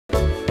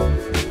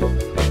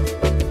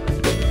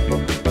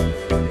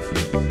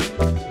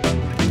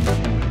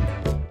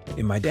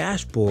my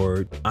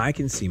dashboard, I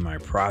can see my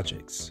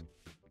projects.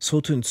 So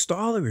to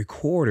install a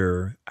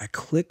recorder, I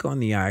click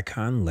on the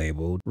icon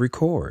labeled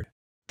Record.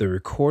 The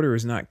recorder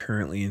is not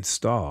currently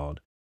installed,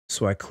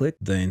 so I click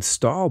the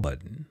Install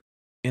button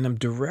and I'm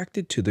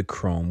directed to the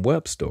Chrome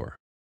Web Store.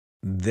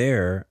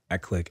 There, I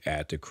click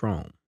Add to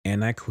Chrome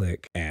and I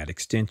click Add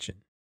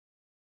Extension.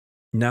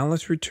 Now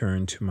let's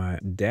return to my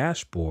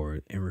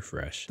dashboard and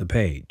refresh the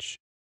page.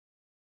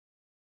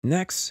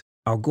 Next,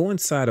 I'll go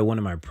inside of one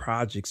of my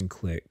projects and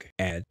click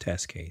Add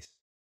Test Case.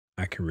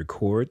 I can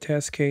record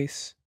test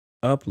case,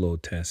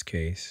 upload test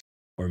case,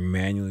 or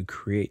manually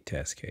create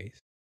test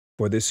case.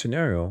 For this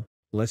scenario,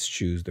 let's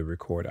choose the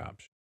record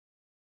option.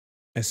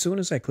 As soon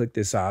as I click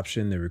this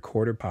option, the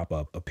recorder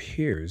pop-up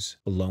appears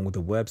along with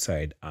the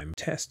website I'm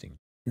testing.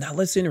 Now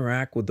let's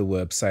interact with the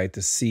website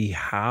to see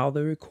how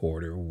the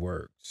recorder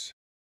works.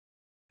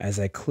 As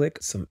I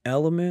click some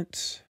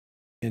elements,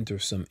 enter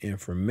some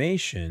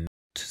information,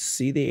 to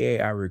see the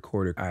AI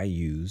recorder, I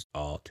use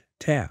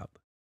Alt-Tab.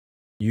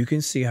 You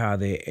can see how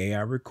the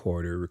AI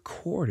recorder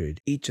recorded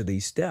each of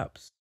these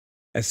steps.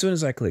 As soon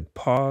as I click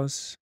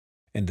pause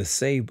and the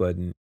save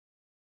button,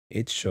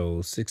 it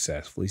shows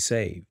successfully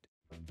saved.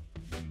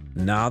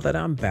 Now that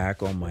I'm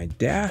back on my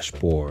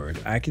dashboard,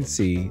 I can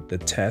see the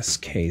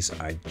test case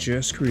I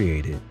just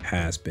created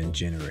has been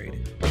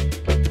generated.